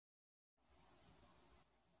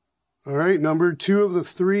All right, number 2 of the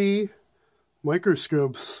 3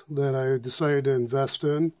 microscopes that I decided to invest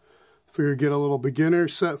in. Figured get a little beginner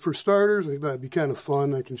set for starters. I think that'd be kind of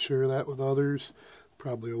fun. I can share that with others.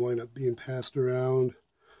 Probably will wind up being passed around,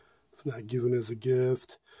 if not given as a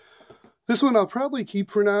gift. This one I'll probably keep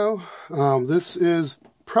for now. This is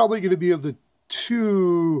probably going to be of the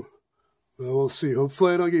 2... Well, we'll see.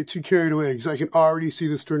 Hopefully I don't get too carried away, because I can already see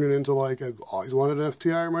this turning into, like, I've always wanted an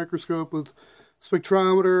FTIR microscope with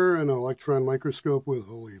spectrometer and an electron microscope with,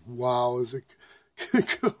 holy wow, is it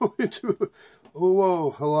go into, oh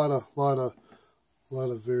whoa, a lot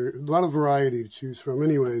of variety to choose from.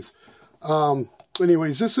 Anyways,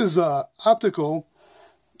 this is optical.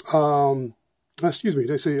 Excuse me,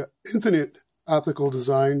 did I say infinite optical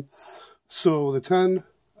design? So the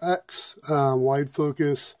 10x wide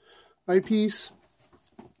focus eyepiece,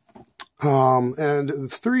 and the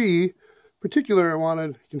 3 particular I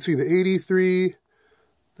wanted, you can see the 83,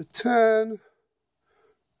 the 10,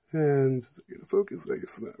 and get a focus, I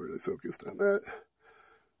guess not really focused on that,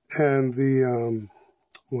 and the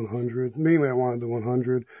 100. Mainly I wanted the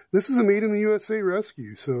 100. This is a made in the USA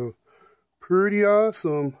rescue, so pretty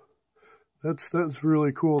awesome. That's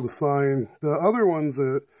really cool to find. The other one's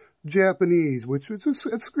a Japanese, which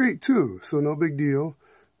it's great too, so no big deal.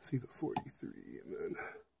 See the 43, and then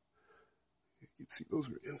you can see those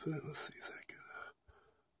are infinite. Let's see if I can,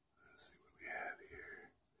 let's see what we have here.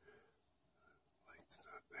 Light's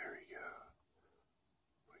not, there we go.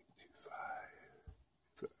 0.25.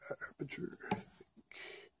 It's an aperture, I think.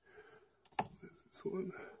 What is this one?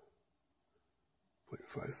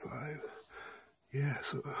 0.55. Yeah,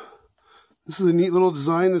 so this is a neat little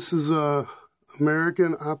design. This is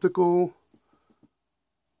American Optical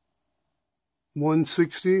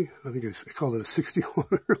 160. I think I called it a 61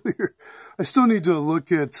 earlier. I still need to look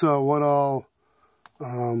at what all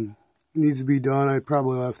needs to be done. I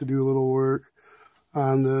probably will have to do a little work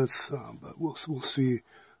on this, but we'll see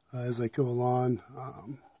as I go along.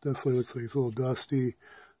 Definitely looks like it's a little dusty.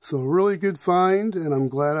 So really good find, and I'm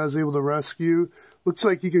glad I was able to rescue. Looks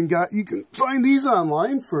like you can find these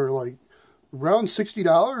online for like around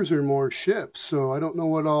 $60 or more shipped. So I don't know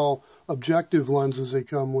what all objective lenses they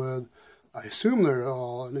come with. I assume they're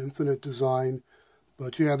all an infinite design.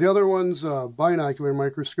 But yeah, the other one's a binocular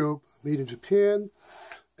microscope made in Japan.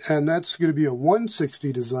 And that's going to be a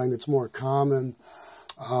 160 design that's more common,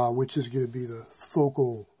 which is going to be the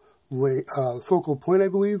focal point, I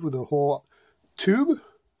believe, with the whole tube.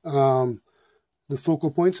 The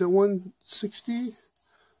focal point's at 160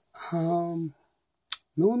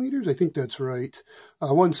 millimeters. I think that's right.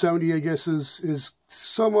 170, I guess, is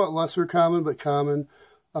somewhat lesser common, but common.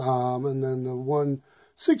 And then the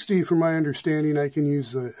 160, from my understanding, I can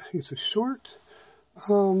use it's a short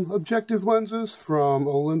objective lenses from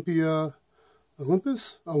Olympus,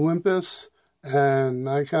 and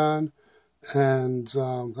Nikon, and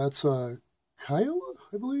that's a Kiowa,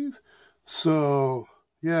 I believe. So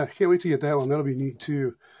yeah, can't wait to get that one. That'll be neat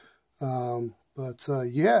too.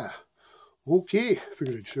 Yeah, okay.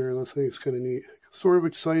 Figured I'd share this. I think it's kind of neat. Sort of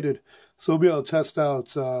excited. So I'll be able to test out,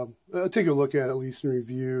 take a look at least and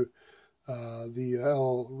review the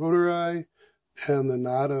L Rotari and the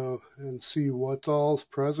Nato and see what all's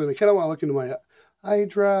present. I kind of want to look into my eye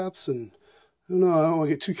drops, and I don't want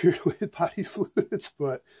to get too carried away with body fluids,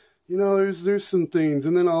 but you know, there's some things.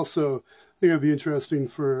 And then also, I think it'd be interesting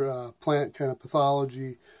for plant kind of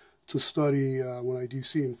pathology to study when I do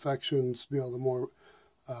see infections, be able to more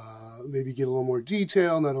maybe get a little more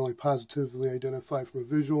detail, not only positively identify from a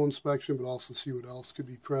visual inspection, but also see what else could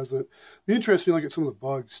be present. It'd be interesting to look at some of the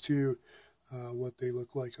bugs too, what they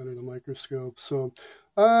look like under the microscope. So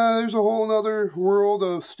there's a whole other world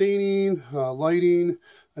of staining, lighting.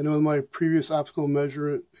 I know in my previous optical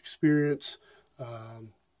measurement experience,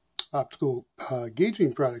 optical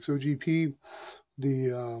gauging products, OGP,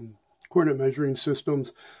 the coordinate measuring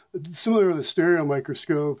systems, similar to the stereo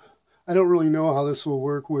microscope. I don't really know how this will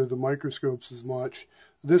work with the microscopes as much,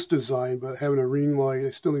 this design, but having a ring light, I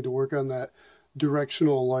still need to work on that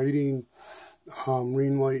directional lighting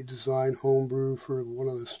ring light design homebrew for one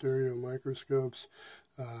of the stereo microscopes.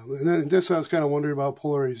 And then this I was kind of wondering about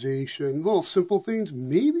polarization, little simple things,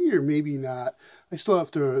 maybe or maybe not. I still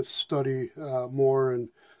have to study more and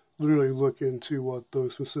literally look into what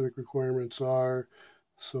those specific requirements are.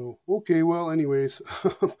 So, okay, well, anyways,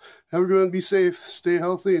 have a good one, be safe, stay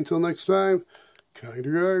healthy, until next time, kind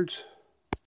regards.